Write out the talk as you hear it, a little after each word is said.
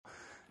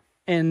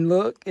And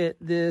look at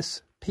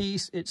this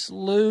piece. It's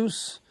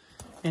loose.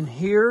 And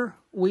here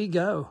we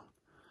go.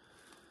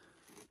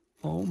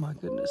 Oh my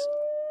goodness.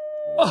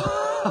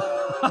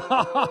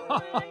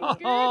 Oh my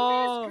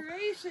goodness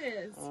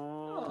gracious.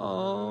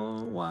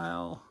 Oh,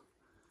 wow.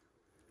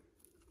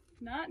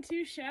 Not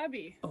too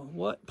shabby.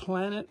 What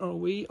planet are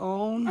we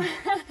on?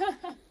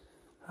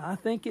 I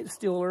think it's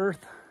still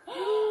Earth.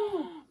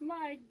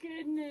 My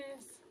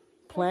goodness.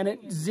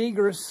 Planet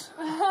Zegers.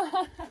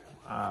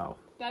 Wow.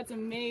 That's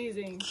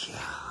amazing.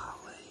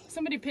 Golly.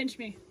 Somebody pinch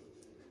me.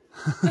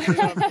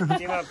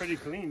 Came out pretty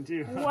clean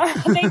too. Wow,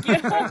 thank you.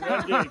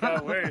 It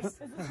got worse. Is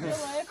this real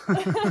life?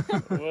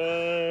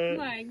 What?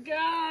 My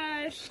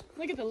gosh.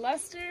 Look at the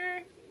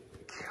luster.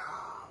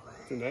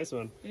 It's a nice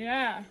one.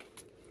 Yeah.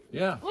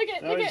 Yeah. Look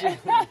at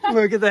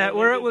Look at that.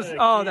 Where it was.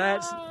 Oh,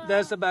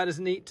 that's about as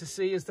neat to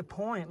see as the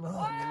point. Look.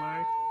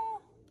 Wow.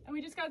 And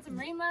we just got some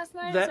rain last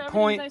night. That so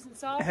point nice and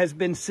soft. has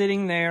been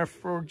sitting there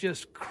for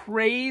just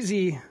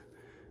crazy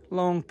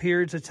long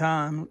periods of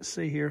time. Let's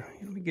see here.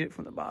 Let me get it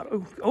from the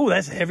bottom. Oh,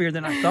 that's heavier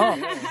than I thought.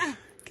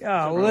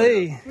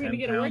 Golly. We're going to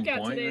get a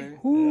workout today.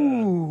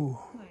 Ooh.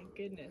 My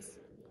goodness.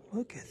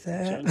 Look at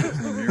that.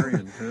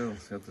 Lemurian too.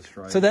 It's got the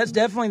stripe. So that's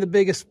definitely the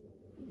biggest,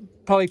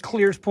 probably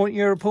clearest point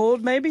you ever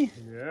pulled, maybe?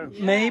 Yeah.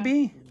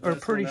 Maybe? Or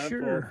Best pretty one I've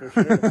sure. pulled,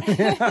 for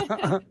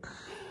sure.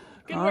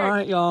 All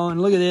right, y'all.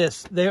 And look at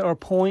this. There are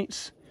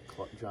points.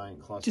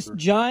 Giant cluster. Just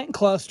giant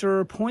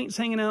cluster, points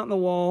hanging out in the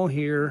wall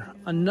here.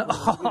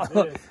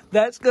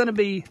 That's going to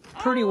be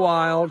pretty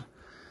wild.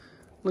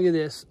 Look at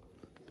this.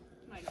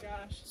 My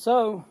gosh.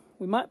 So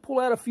we might pull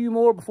out a few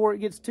more before it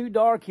gets too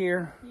dark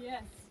here.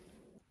 Yes.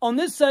 On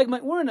this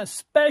segment, we're in a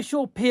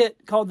special pit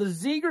called the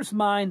Zegers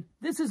Mine.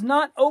 This is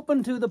not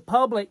open to the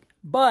public,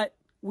 but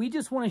we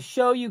just want to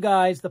show you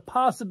guys the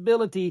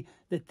possibility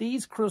that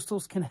these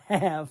crystals can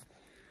have.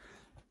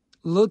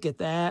 Look at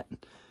that.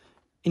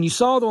 And you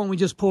saw the one we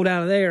just pulled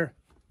out of there.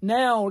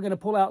 Now we're going to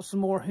pull out some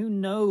more. Who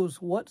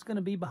knows what's going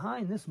to be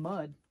behind this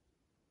mud?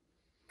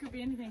 Could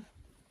be anything.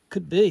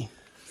 Could be.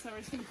 So we're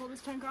just going to pull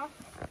this chunk off.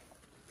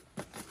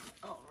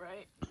 All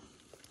right.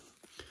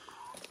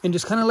 And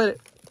just kind of let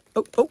it...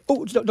 Oh,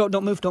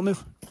 don't move, don't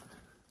move.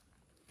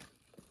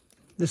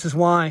 This is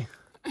why.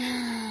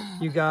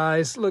 You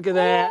guys, look at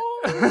that.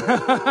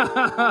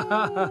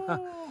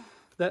 Oh.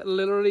 That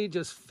literally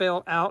just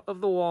fell out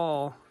of the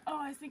wall. Oh,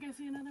 I think I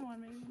see another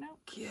one, maybe. No.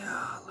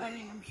 Golly. I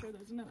mean, I'm sure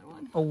there's another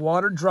one. A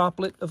water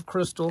droplet of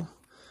crystal.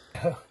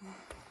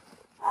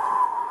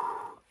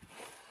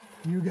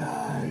 You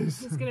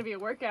guys. It's going to be a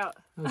workout.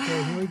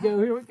 Okay, here we go,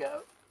 here we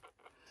go.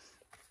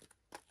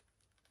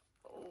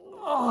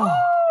 Oh,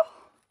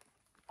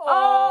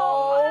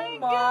 Oh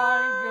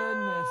my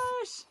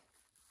goodness.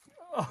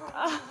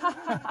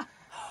 Oh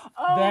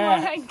Oh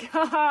my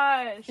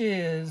gosh.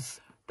 is...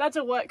 That's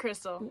a what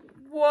crystal?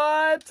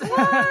 What? Look at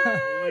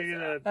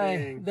that Hey,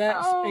 thing.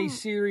 that's a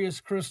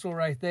serious crystal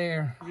right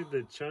there. Look at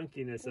the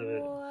chunkiness of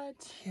it.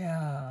 What?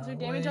 Yeah. Is there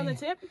damage on the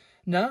tip?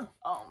 No.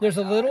 Oh my There's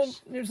a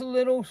gosh.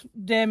 little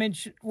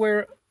damage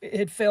where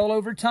it fell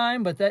over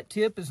time, but that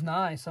tip is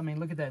nice. I mean,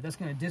 look at that. That's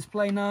going to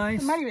display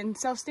nice. It might even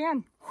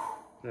self-stand.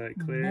 That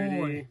clarity.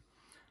 Boy.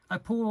 I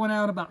pulled one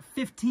out about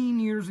 15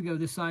 years ago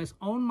this size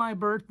on my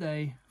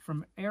birthday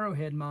from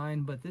Arrowhead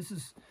Mine, but this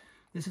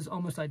is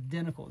almost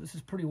identical. This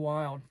is pretty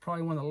wild.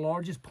 Probably one of the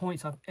largest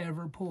points I've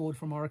ever pulled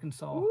from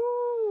Arkansas.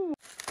 Woo.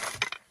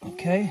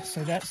 Okay,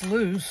 so that's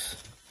loose.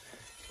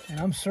 And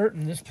I'm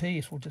certain this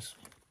piece will just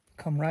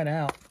come right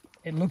out.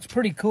 It looks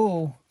pretty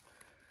cool.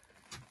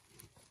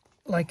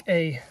 Like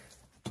a...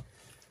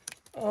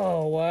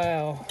 Oh,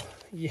 wow.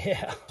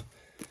 Yeah.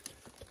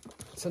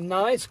 It's a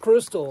nice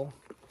crystal.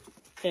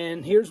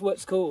 And here's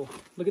what's cool.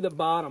 Look at the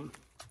bottom.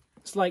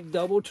 It's like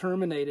double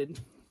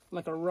terminated,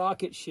 like a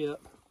rocket ship.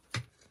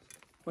 I'm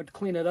going to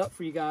clean it up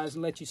for you guys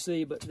and let you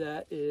see, but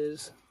that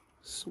is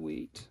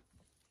sweet.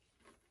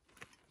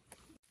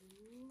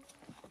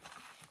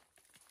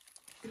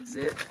 Is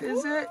it?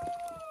 Is it?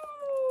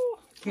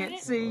 Can't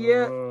see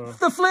yet.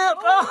 The flip!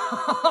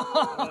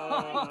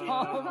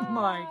 Oh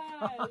my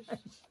gosh.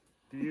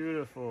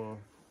 Beautiful.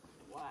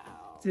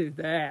 Wow. Dude,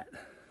 that.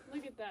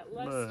 Look at that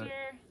luster.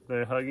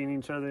 They're hugging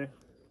each other.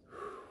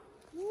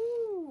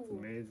 Woo.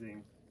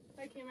 Amazing.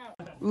 That came out.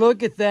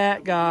 Look at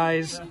that,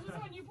 guys. Is this the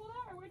one you pulled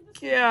out, or where did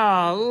this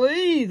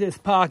Golly, this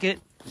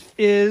pocket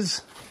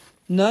is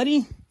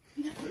nutty.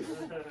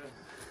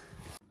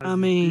 I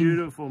mean,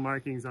 Beautiful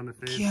markings on the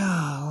face.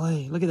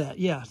 golly, look at that.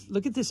 Yeah,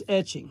 look at this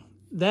etching.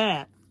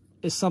 That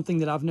is something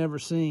that I've never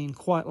seen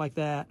quite like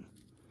that.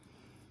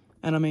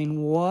 And I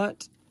mean,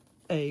 what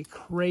a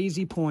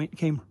crazy point.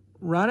 Came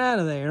right out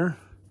of there.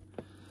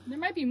 There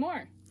might be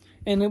more.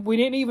 And we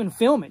didn't even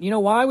film it. You know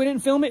why we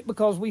didn't film it?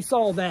 Because we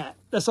saw that.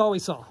 That's all we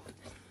saw.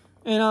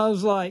 And I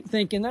was like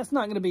thinking, that's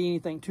not going to be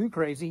anything too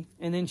crazy.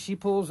 And then she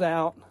pulls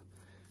out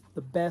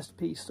the best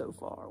piece so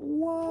far.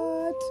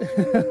 What?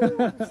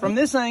 From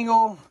this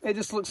angle, it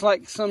just looks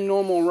like some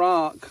normal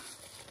rock.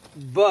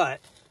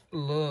 But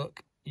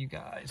look, you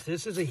guys,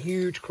 this is a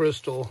huge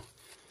crystal.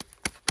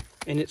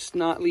 And it's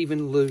not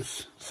leaving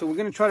loose. So we're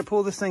going to try to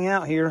pull this thing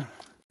out here.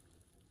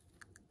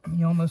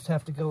 You almost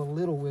have to go a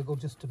little wiggle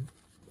just to...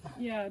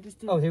 Yeah, just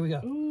to... Oh, here we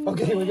go. Ooh.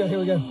 Okay, here we go, here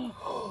we go.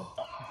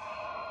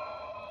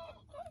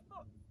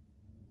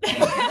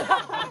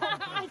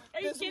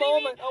 This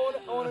moment, I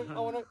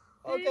want to.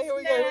 Okay, here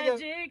we go, here we go.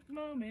 Magic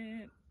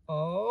moment.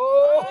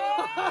 Oh!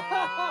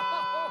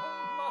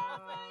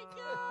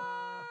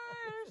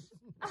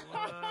 Oh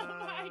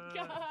my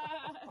gosh!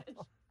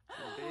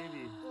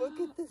 Baby. Look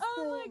at this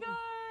Oh my thing.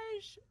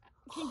 gosh!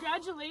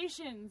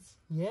 Congratulations.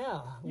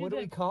 Yeah, what do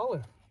You're we call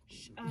her?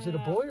 Is it a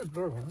boy or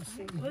girl? Let's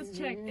see. Let's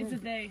check. It's a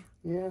they.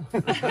 Yeah.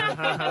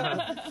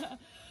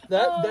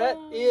 That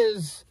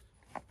is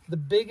the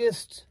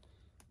biggest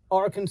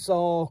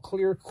Arkansas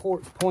clear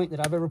quartz point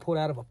that I've ever pulled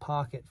out of a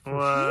pocket. For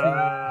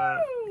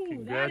Wow. Ooh,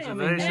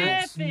 Congratulations.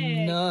 That's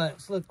epic.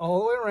 nuts. Look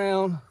all the way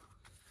around.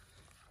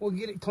 We'll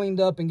get it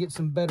cleaned up and get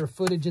some better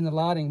footage in the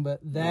lighting, but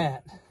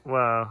that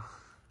Wow.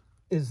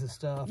 is the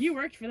stuff. You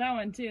worked for that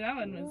one too. That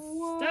one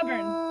was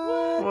stubborn.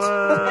 Wow.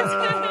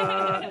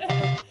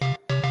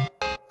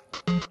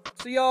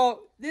 So y'all,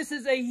 this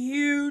is a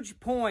huge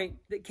point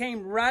that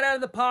came right out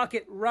of the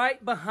pocket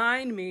right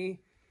behind me.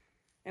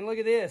 And look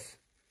at this.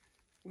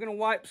 We're going to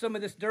wipe some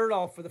of this dirt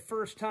off for the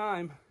first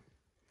time.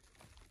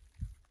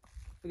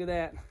 Look at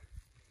that.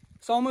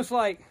 It's almost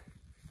like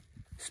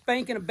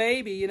spanking a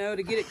baby, you know,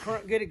 to get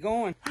it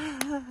going.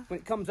 When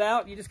it comes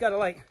out, you just got to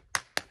like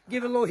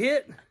give it a little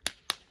hit.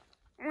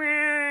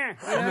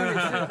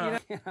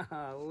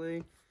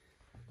 Golly.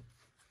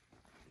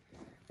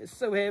 It's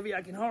so heavy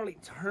I can hardly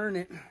turn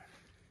it.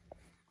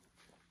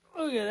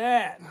 Look at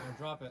that.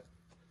 Drop it.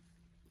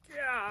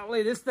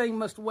 Golly, this thing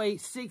must weigh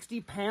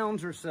 60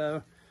 pounds or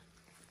so.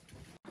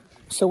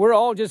 So we're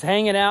all just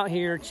hanging out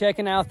here,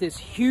 checking out this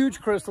huge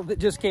crystal that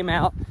just came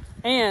out.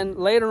 And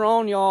later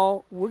on,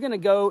 y'all, we're going to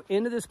go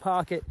into this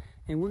pocket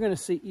and we're going to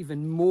see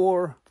even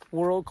more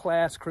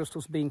world-class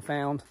crystals being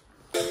found.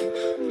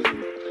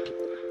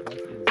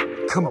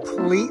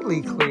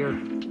 Completely clear.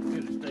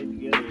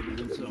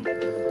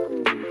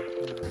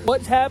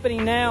 What's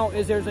happening now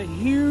is there's a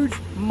huge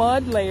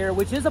mud layer,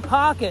 which is a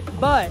pocket,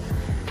 but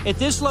at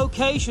this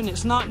location,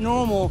 it's not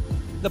normal.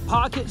 The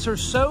pockets are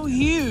so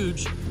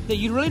huge that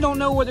you really don't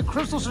know where the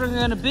crystals are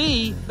going to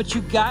be, but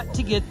you got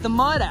to get the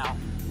mud out.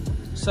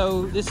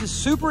 So this is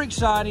super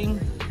exciting.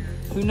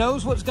 Who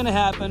knows what's going to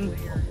happen?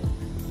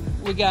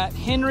 We got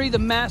Henry, the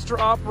master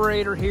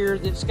operator here,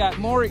 that's got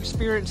more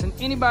experience than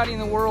anybody in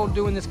the world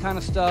doing this kind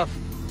of stuff.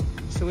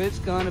 So it's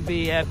going to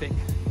be epic.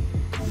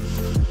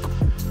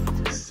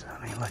 So,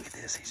 I mean, look at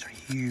this. These are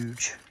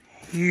huge,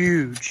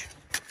 huge.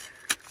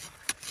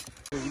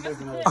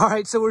 All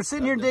right, so we're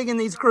sitting here digging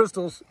these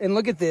crystals, and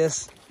look at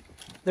this.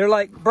 They're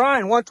like,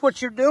 Brian, watch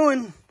what you're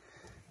doing.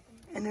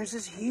 And there's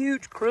this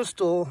huge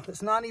crystal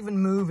that's not even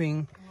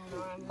moving,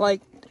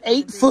 like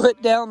 8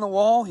 foot down the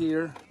wall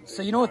here.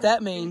 So you know what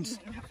that means.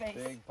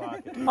 Big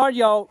pocket. All right,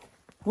 y'all,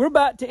 we're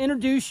about to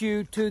introduce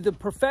you to the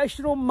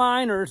professional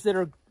miners that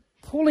are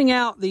pulling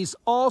out these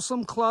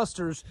awesome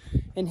clusters.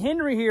 And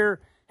Henry here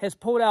has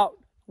pulled out,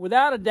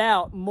 without a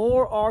doubt,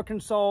 more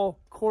Arkansas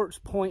quartz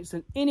points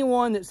than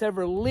anyone that's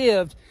ever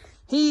lived.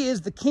 He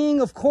is the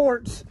king of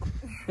quartz.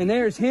 And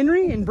there's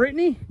Henry and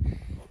Brittany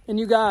and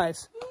you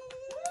guys.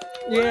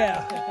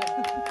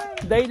 Yeah,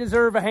 they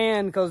deserve a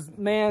hand because,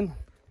 man,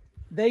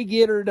 they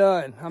get her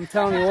done. I'm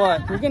telling you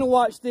what. We're going to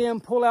watch them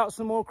pull out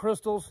some more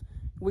crystals.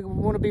 We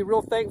want to be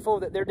real thankful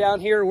that they're down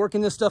here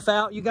working this stuff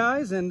out, you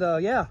guys. And,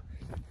 yeah,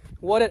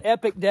 what an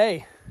epic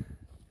day.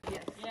 Yeah.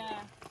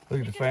 Look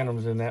at the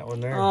phantoms in that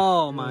one there.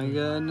 Oh, my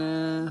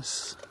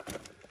goodness.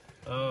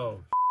 Oh.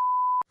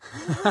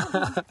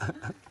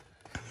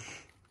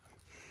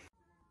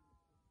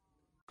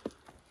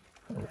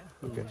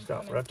 Okay,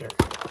 stop right there.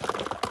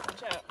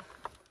 Watch out.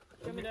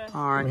 Want me to...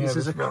 All right, this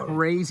is a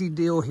crazy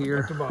deal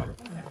here. There's some in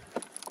there.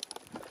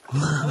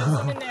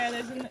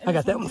 I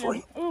got that one for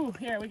you. Ooh,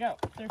 here we go.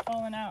 They're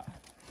falling out.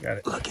 Got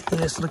it. Look at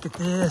this, look at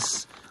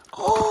this.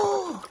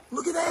 Oh,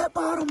 look at that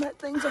bottom. That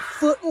thing's a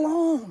foot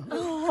long.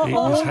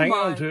 Just hang my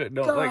on to it.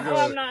 Don't let go Oh, of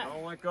I'm it. not.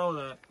 Don't let go of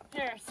that.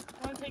 Here,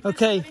 want to take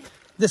Okay, this,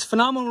 this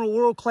phenomenal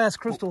world-class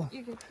crystal buddy?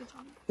 You can put it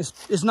on.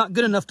 is not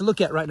good enough to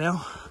look at right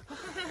now.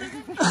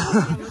 Look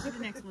at the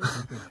next one.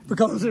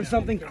 Because there's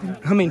something,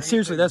 I mean,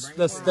 seriously,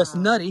 that's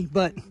nutty,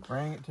 but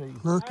Bring it to you.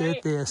 look All right,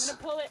 at this. I'm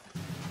gonna pull it.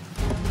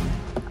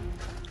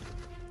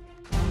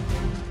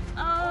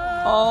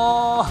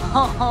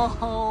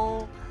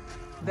 Oh,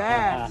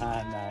 that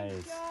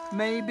Nice.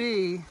 may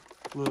be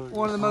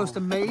one of the most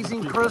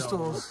amazing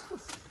crystals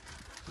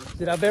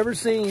that I've ever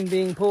seen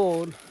being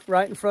pulled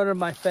right in front of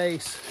my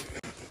face.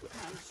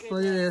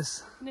 Look at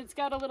this. And it's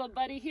got a little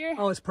buddy here.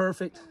 Oh, it's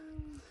perfect.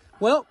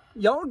 Well,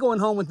 y'all are going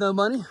home with no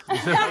money.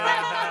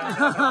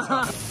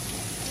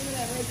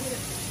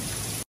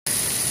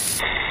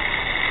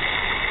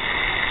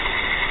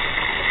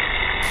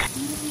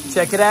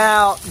 Check it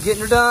out,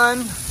 getting her done.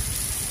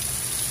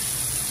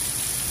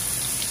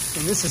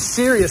 And this is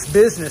serious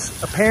business,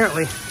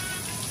 apparently.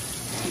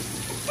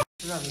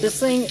 This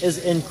thing is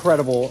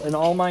incredible. In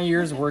all my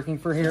years working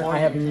for here, I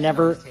have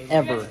never,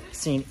 ever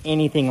seen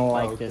anything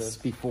like this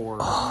before.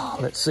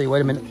 Let's see,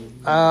 wait a minute.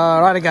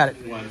 All right, I got it.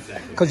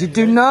 Because you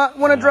do not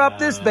want to drop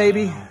this,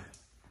 baby.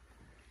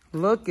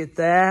 Look at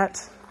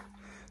that.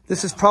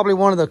 This is probably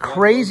one of the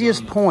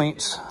craziest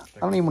points. I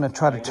don't even want to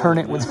try to turn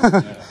it with...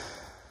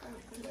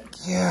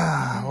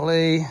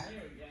 Golly.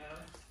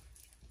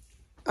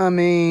 I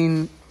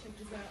mean,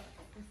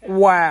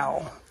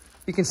 wow.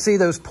 You can see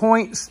those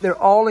points. They're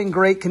all in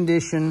great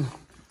condition.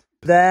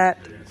 That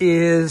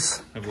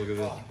is Have a look at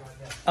this.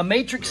 a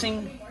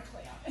matrixing.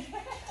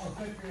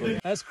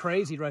 That's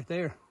crazy right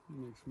there.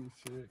 Makes me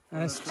sick.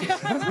 That's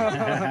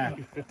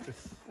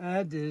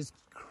that is.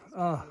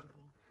 I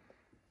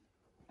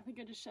think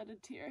I just shed a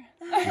tear.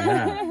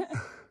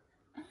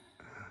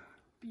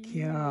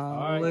 Yeah.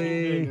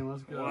 Golly.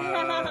 Let's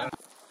go.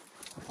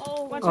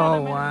 Oh, watch Oh,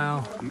 out, man.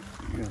 wow.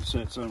 You're gonna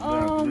set something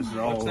down. This is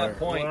all What's there. that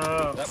point?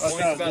 Wow. That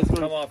point's about to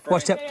come off.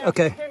 Watch that.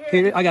 Okay.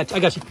 Here, I got you. I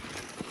got you.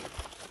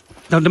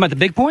 Don't about the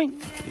big point?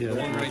 Yeah, the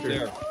one right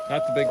there.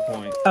 Not the big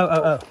point.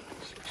 Oh.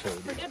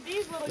 Forget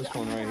these little This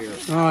one right here.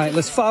 All right,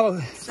 let's follow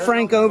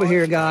Frank over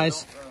here,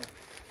 guys.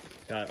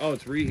 God. Oh,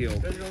 it's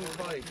rehealed.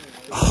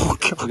 Oh,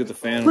 God. Look at the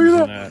phantoms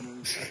in that.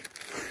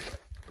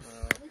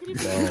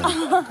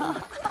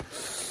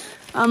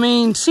 I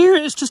mean,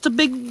 seriously, it's just a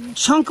big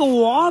chunk of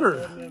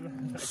water.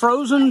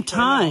 Frozen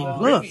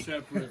time. Look.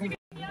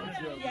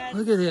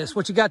 Look at this.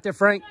 What you got there,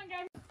 Frank?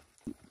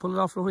 Pull it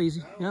off real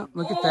easy. Yeah,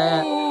 look at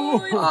that.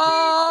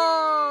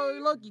 Oh,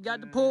 look, you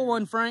got to pull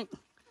one, Frank.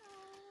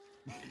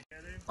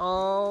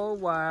 Oh,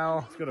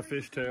 wow. It's got a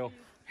fishtail.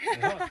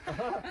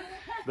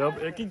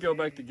 It can go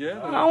back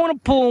together. I want to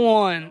pull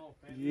one.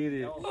 Get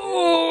it. Oh.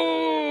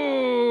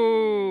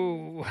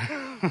 Look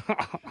at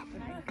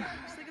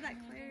that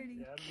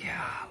clarity.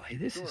 Golly,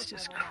 this is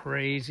just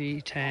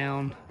crazy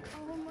town.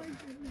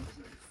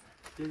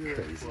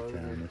 Crazy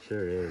town, it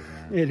sure is,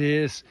 man. It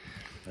is.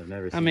 I've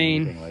never seen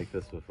mean, anything like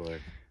this before.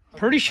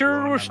 Pretty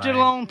sure we're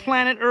still on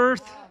planet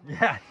Earth.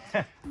 Yeah.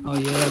 Oh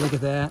yeah, look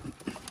at that.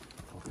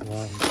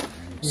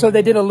 So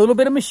they did a little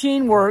bit of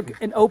machine work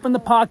and opened the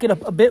pocket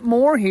up a bit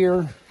more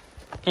here.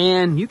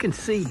 And you can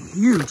see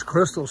huge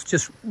crystals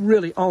just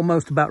really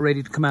almost about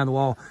ready to come out of the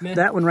wall.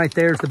 That one right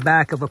there is the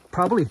back of a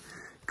probably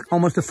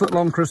almost a foot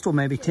long crystal,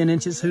 maybe 10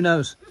 inches, who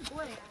knows.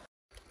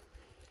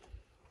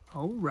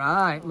 All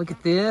right, look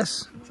at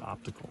this. It's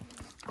optical.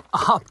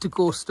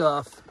 Optical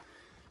stuff.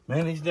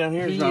 Man, these down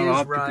here He is not is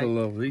optical right.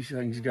 level. These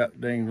things got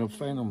dang no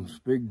phantoms.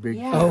 Big.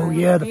 Oh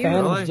yeah, the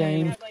phantoms, Really?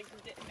 James. Like,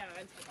 no,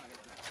 it's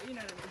you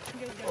know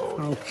what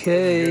I mean.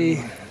 Okay,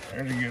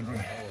 There's a good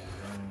one.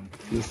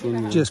 This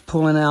one, just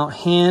pulling out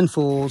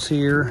handfuls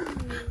here.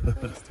 Be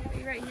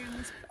right here in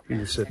this. you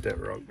just set that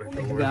rock back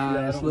over.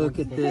 Guys, look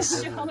at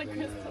this. All the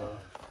crystals.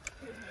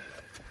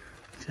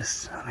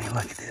 Just, I mean,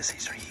 look at this.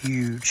 These are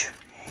huge,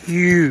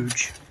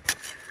 huge.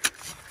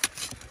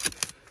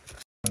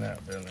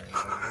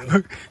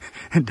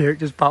 And Derek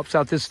just pops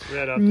out this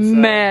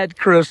mad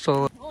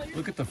crystal.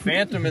 Look at the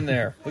phantom in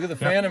there. Look at the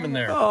phantom in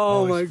there.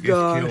 Oh my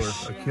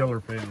gosh. A killer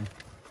phantom.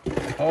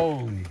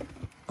 Holy.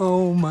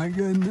 Oh my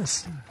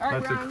goodness.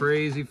 That's a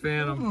crazy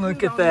phantom.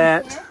 Look at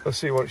that. Let's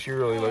see what she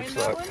really looks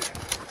like.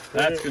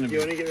 That's gonna be.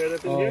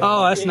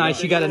 Oh, that's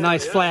nice. You got a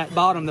nice flat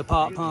bottom to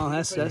pop, huh?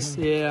 That's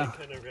yeah.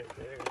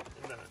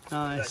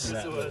 Nice.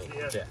 A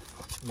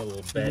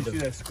little bed. See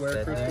that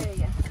square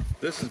crystal?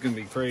 This is gonna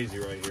be crazy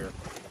right here.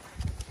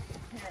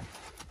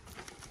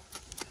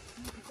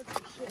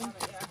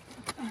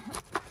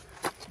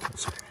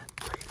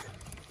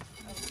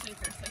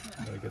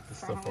 Gotta get the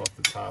stuff off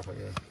the top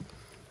again.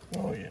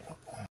 Oh yeah.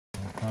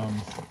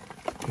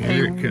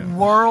 A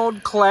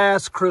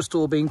world-class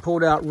crystal being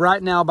pulled out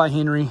right now by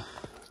Henry.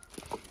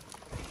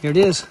 Here it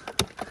is.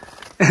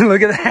 And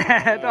look at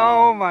that.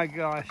 Oh my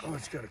gosh. Oh,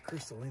 it's got a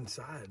crystal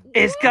inside.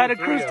 It's got a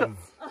crystal.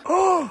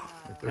 Oh.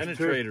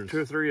 Penetrators.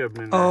 Two or three of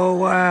them in there. Oh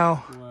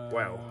wow.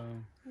 Wow.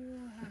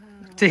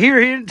 To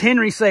hear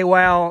Henry say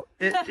wow,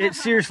 it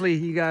seriously,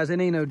 you guys, it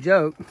ain't no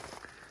joke.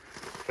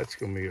 That's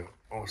gonna be an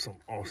awesome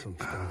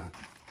stone.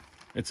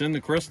 It's in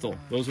the crystal.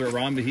 Those are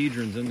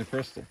rhombohedrons in the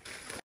crystal.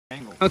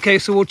 Okay,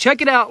 so we'll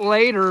check it out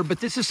later, but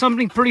this is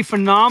something pretty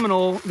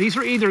phenomenal. These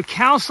are either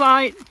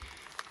calcite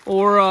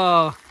or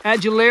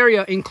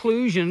adularia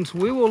inclusions.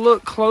 We will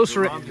look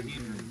closer at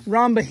rhombohedrons.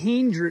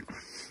 Rhombohedrons.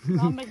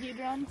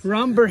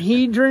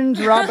 Rhombohedrons.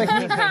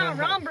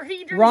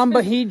 Rhombohedrons.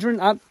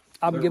 Rhombohedron.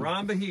 I'm They're giving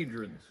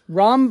rhombohedrons.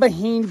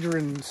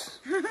 rhombohedrons.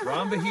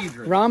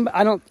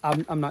 Rhombohedrons.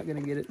 I'm not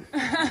gonna get it.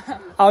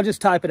 I'll just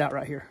type it out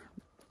right here.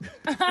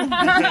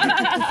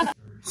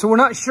 So we're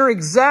not sure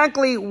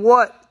exactly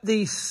what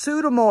the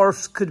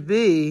pseudomorphs could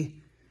be,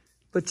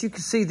 but you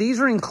can see these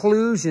are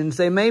inclusions.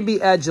 They may be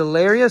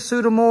adularia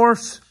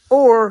pseudomorphs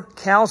or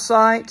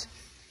calcite.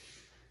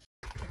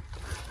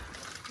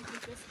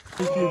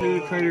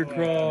 Crater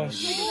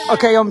cross.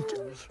 Okay,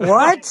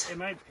 what? It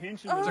might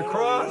pinch him. It's a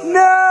cross.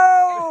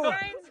 No!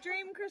 Brian's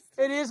dream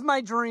crystal. It is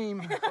my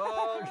dream. Oh,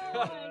 Oh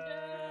my gosh.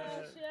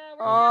 Yeah, we're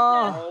Oh.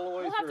 All the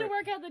We'll have to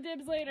work out the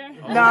dibs later.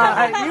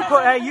 Nah,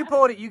 hey, you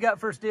pulled it. You got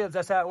first dibs.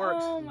 That's how it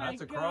works. Oh my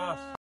That's a cross.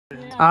 God.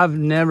 I've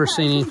never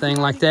seen anything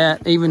like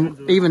that.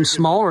 Even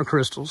smaller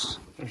crystals.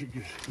 Yeah,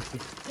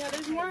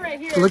 there's more right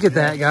here. Look at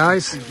that,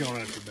 guys.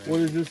 What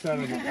is this out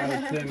of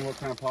 10? What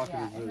kind of pocket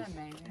is this?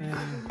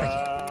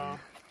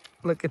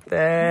 Look at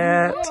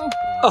that.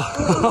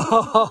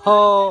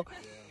 Oh,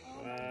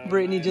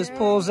 Brittany just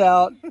pulls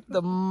out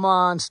the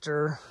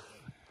monster.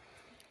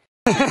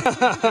 Is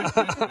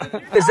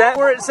that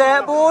where it's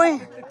at, boy?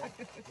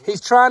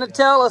 He's trying to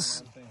tell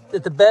us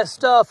that the best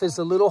stuff is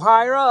a little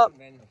higher up.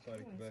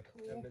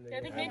 I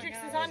think Matrix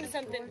is onto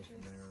something.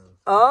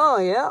 Oh,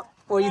 yeah.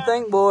 What do you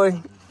think, boy?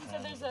 So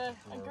there's a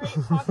great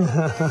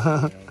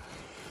pocket.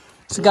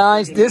 So,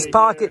 guys, this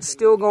pocket's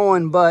still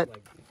going, but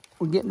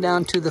we're getting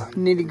down to the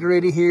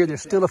nitty-gritty here.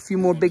 There's still a few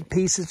more big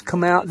pieces to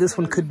come out. This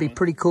one could be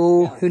pretty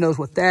cool. Who knows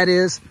what that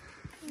is?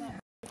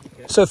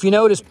 So if you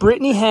notice,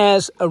 Brittany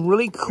has a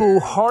really cool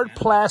hard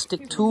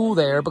plastic tool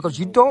there because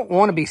you don't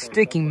want to be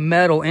sticking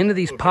metal into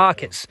these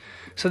pockets.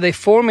 So they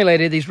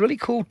formulated these really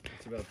cool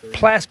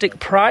plastic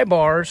pry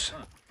bars.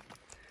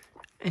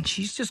 And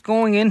she's just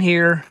going in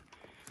here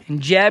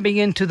and jabbing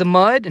into the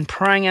mud and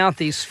prying out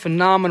these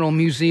phenomenal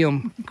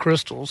museum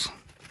crystals.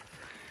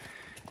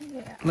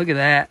 Look at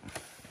that.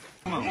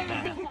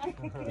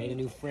 Made a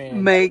new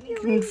friend.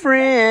 Making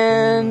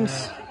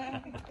friends.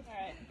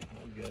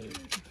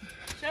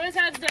 Show us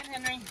how it's done,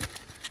 Henry.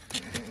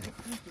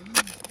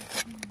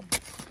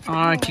 All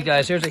right, you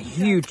guys, there's a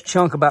huge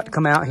chunk about to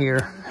come out here.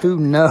 Who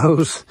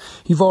knows?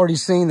 You've already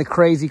seen the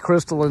crazy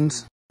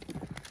crystallines.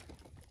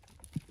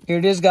 Here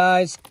it is,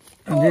 guys.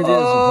 And here it is.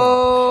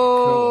 Oh!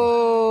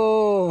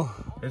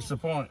 It's the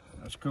point.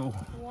 That's cool.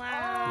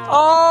 Wow.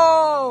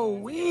 Oh,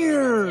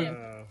 weird.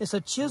 It's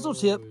a chisel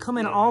tip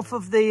coming off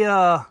of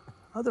the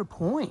other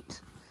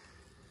point.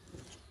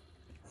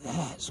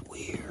 That's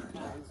weird.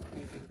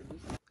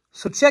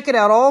 So check it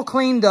out, all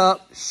cleaned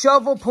up.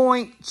 Shovel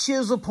point,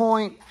 chisel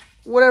point,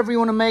 whatever you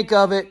want to make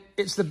of it.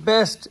 It's the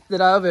best that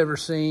I've ever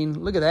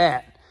seen. Look at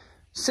that.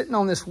 Sitting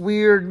on this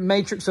weird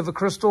matrix of a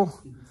crystal.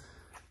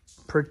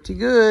 Pretty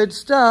good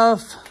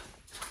stuff.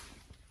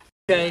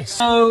 Okay,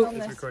 so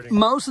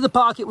most of the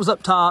pocket was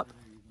up top.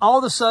 All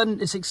of a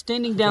sudden, it's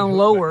extending down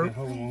lower.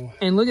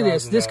 And look at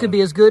this. This could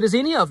be as good as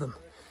any of them.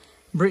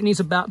 Brittany's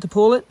about to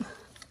pull it.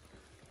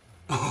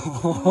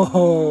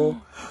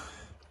 Oh,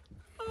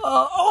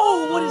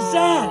 what is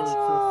that?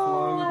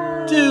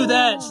 Dude,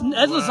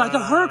 that looks like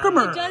a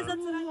Herkimer.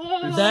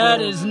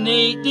 That is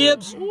neat.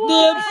 Dibs, dibs,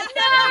 dibs,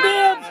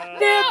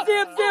 dibs,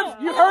 dibs, dibs.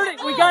 You heard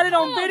it. We got it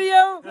on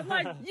video.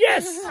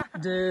 Yes.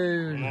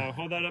 Dude.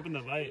 Hold that up in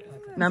the light.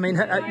 I mean,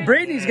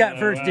 Brittany's got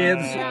first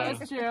dibs Yeah,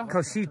 that's true.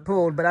 because she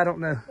pulled, but I don't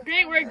know.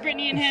 Great work,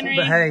 Brittany and Henry.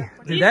 But hey,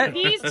 dude, that.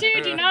 These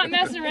two do not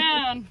mess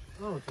around.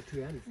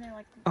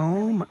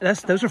 Oh, my,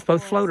 those are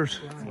both floaters.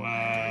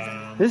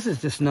 Wow. This is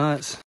just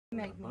nuts.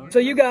 So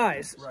you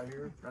guys,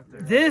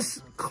 this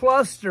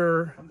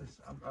cluster,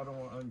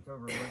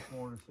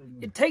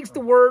 it takes the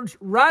words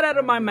right out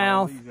of my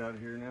mouth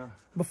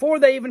before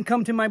they even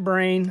come to my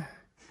brain.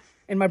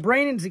 And my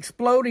brain is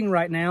exploding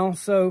right now,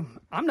 so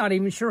I'm not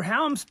even sure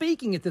how I'm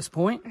speaking at this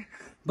point.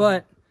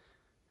 But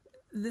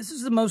this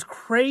is the most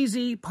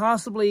crazy,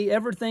 possibly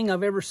ever thing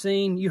I've ever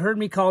seen. You heard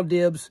me call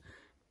dibs.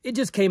 It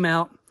just came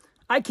out.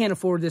 I can't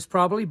afford this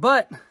probably,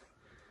 but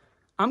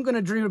I'm going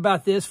to dream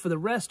about this for the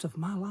rest of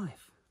my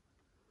life.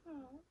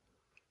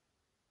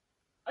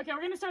 Okay, we're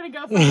going to start a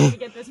GoFundMe to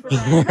get this for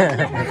Brian.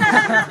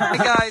 Hey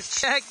guys,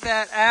 check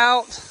that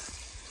out.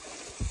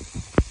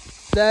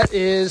 That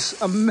is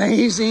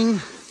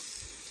amazing.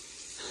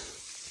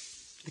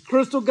 The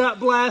crystal got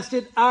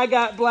blasted. I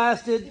got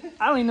blasted.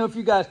 I don't even know if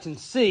you guys can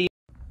see.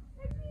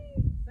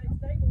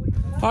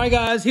 All right,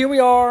 guys, here we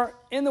are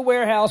in the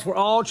warehouse. We're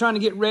all trying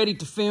to get ready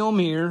to film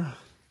here.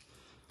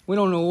 We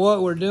don't know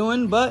what we're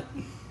doing, but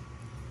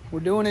we're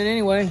doing it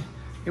anyway.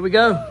 Here we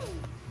go.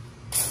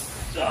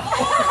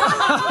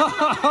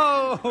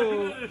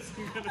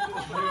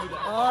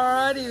 All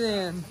righty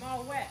then. I'm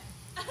all wet.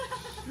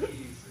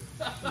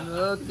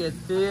 Look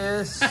at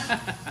this. And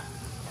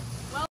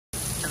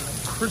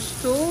the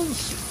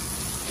crystals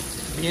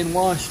being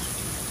washed.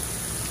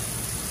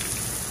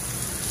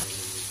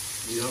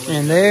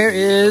 And there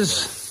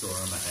is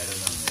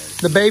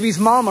the baby's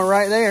mama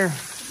right there.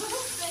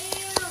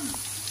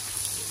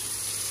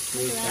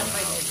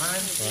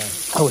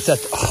 Oh, it's that.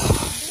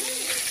 Oh.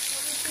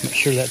 Make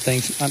sure that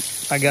thing's.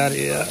 I got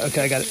it. Yeah.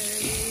 Okay, I got it.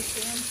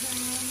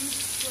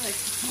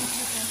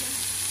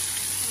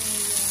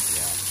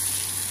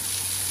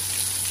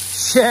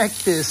 Check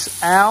this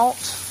out.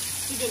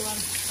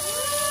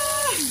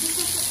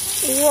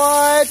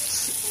 What?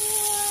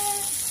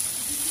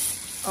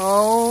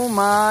 Oh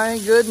my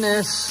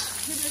goodness.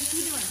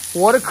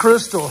 What a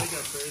crystal.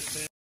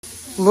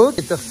 Look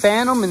at the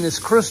phantom in this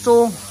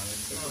crystal.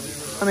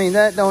 I mean,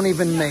 that don't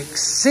even make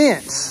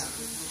sense.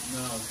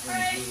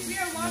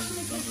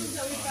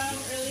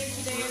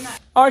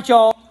 All right,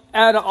 y'all.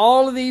 Out of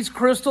all of these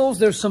crystals,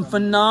 there's some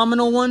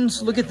phenomenal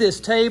ones. Look at this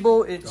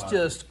table. It's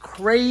just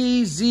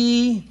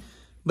crazy.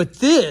 But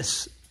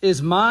this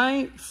is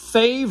my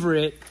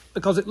favorite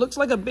because it looks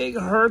like a big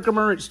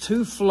Herkimer. It's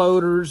 2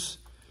 floaters.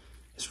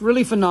 It's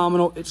really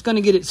phenomenal. It's going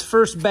to get its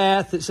first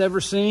bath it's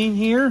ever seen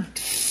here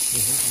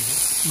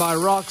by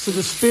Rocks of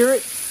the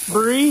Spirit,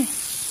 Bree.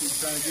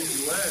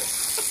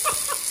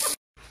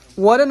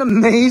 What an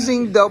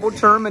amazing double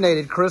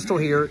terminated crystal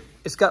here.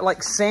 It's got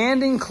like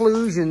sand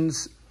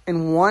inclusions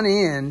in one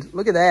end.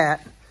 Look at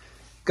that.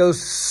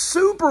 Goes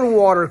super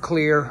water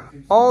clear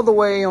all the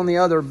way on the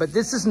other. But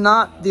this is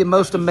not the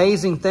most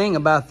amazing thing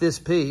about this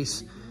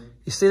piece.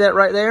 You see that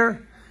right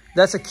there?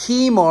 That's a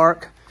key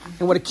mark.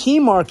 And what a key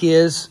mark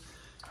is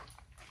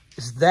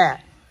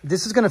that.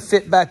 This is going to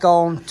fit back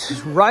on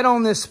right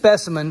on this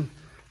specimen,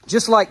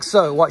 just like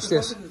so. Watch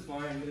this.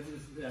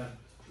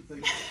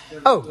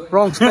 Oh,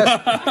 wrong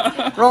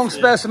specimen. Wrong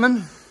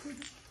specimen.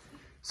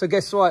 So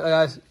guess what,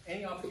 guys?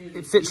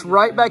 It fits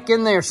right back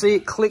in there. See,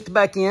 it clicked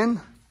back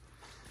in.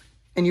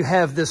 And you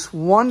have this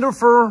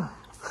wonderful...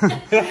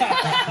 Okay.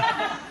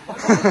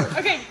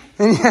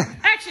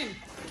 Action.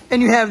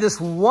 And you have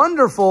this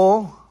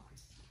wonderful,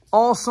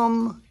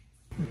 awesome...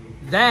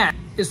 That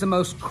is the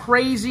most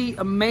crazy,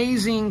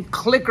 amazing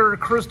clicker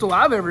crystal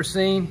I've ever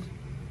seen.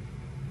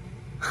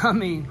 I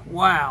mean,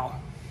 wow.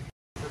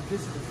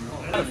 It's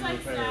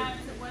like that.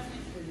 It wasn't.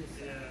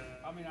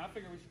 I mean, I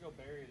figure we should go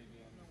bury it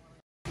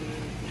again.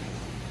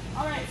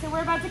 All right, so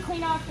we're about to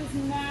clean off this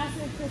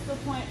massive crystal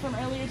point from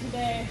earlier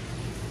today.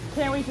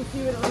 Can't wait to see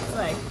what it looks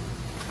like.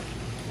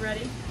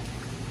 Ready?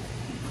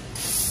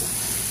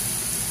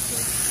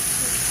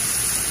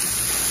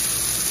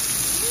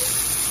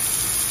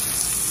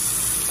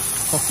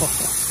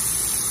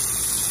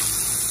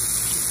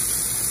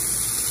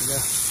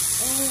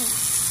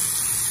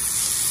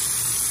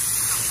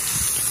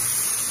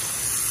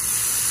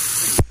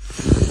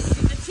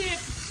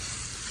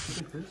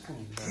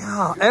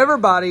 Yeah,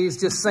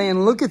 everybody's just saying,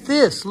 look at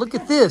this, look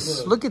at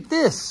this, look at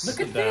this. Look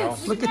at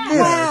this. Look at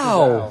this.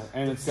 Wow.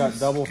 And it's got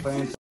double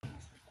fans.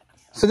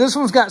 So this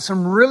one's got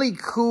some really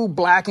cool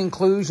black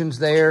inclusions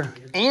there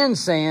and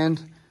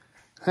sand.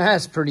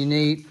 That's pretty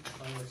neat.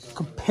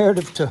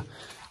 Comparative to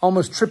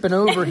almost tripping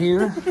over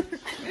here.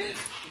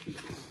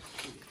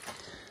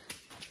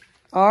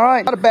 All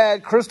right, not a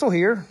bad crystal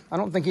here. I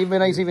don't think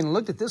anybody's even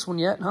looked at this one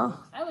yet, huh?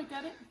 I looked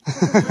at it.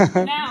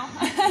 Now.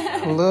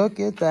 Look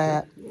at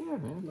that.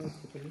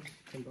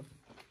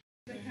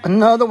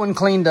 Another one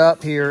cleaned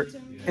up here,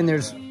 and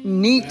there's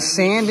neat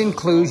sand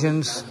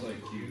inclusions.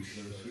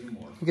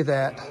 Look at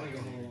that.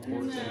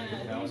 And these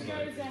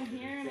guys down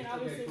here, I mean,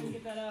 obviously we can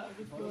get that out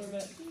before,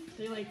 but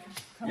they like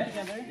come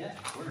together.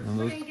 And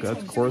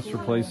that's quartz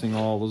replacing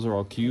all. Those are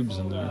all cubes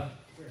in there.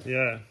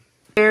 Yeah.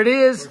 There it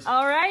is.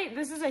 All right,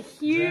 this is a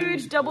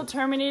huge double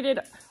terminated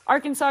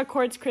Arkansas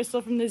quartz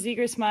crystal from the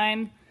Zegers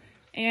mine.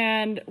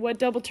 And what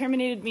double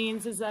terminated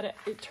means is that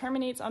it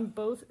terminates on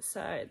both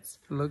sides.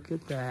 Look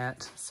at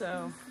that.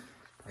 So.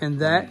 And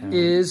that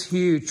is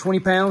huge. 20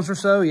 pounds or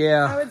so?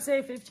 Yeah. I would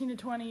say 15 to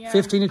 20, yeah.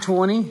 15 to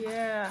 20?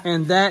 Yeah.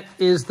 And that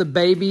is the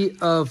baby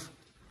of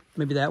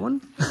maybe that one?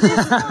 Look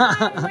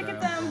at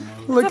them.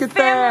 Look at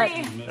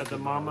that. That's the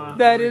mama.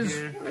 That is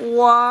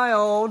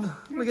wild.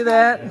 Look at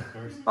that.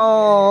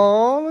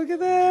 Oh, look at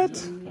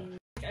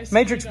that.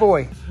 Matrix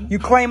Boy, you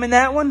claiming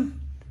that one?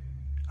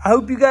 I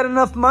hope you got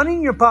enough money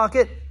in your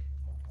pocket.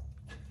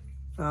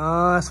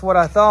 Oh, that's what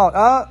I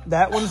thought.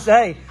 That one's,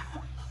 hey,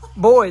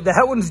 boy,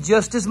 that one's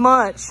just as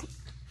much.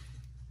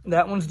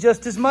 That one's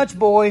just as much,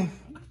 boy.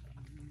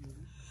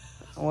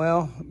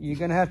 Well, you're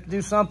going to have to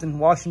do something.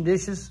 Washing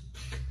dishes.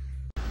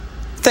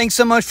 Thanks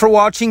so much for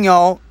watching,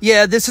 y'all.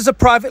 Yeah, this is a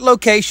private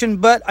location,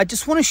 but I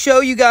just want to show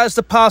you guys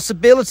the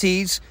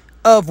possibilities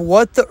of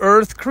what the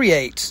earth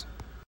creates.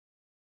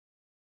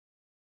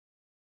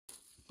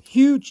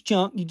 Huge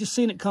chunk. You just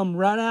seen it come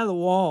right out of the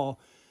wall.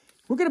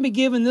 We're going to be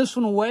giving this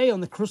one away on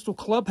the Crystal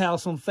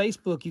Clubhouse on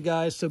Facebook, you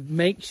guys. So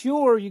make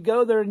sure you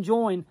go there and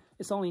join.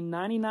 It's only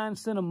 99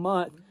 cents a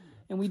month.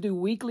 And we do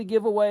weekly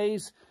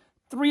giveaways,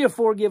 3 or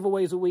 4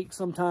 giveaways a week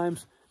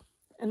sometimes.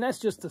 And that's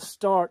just the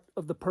start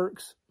of the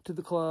perks to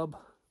the club.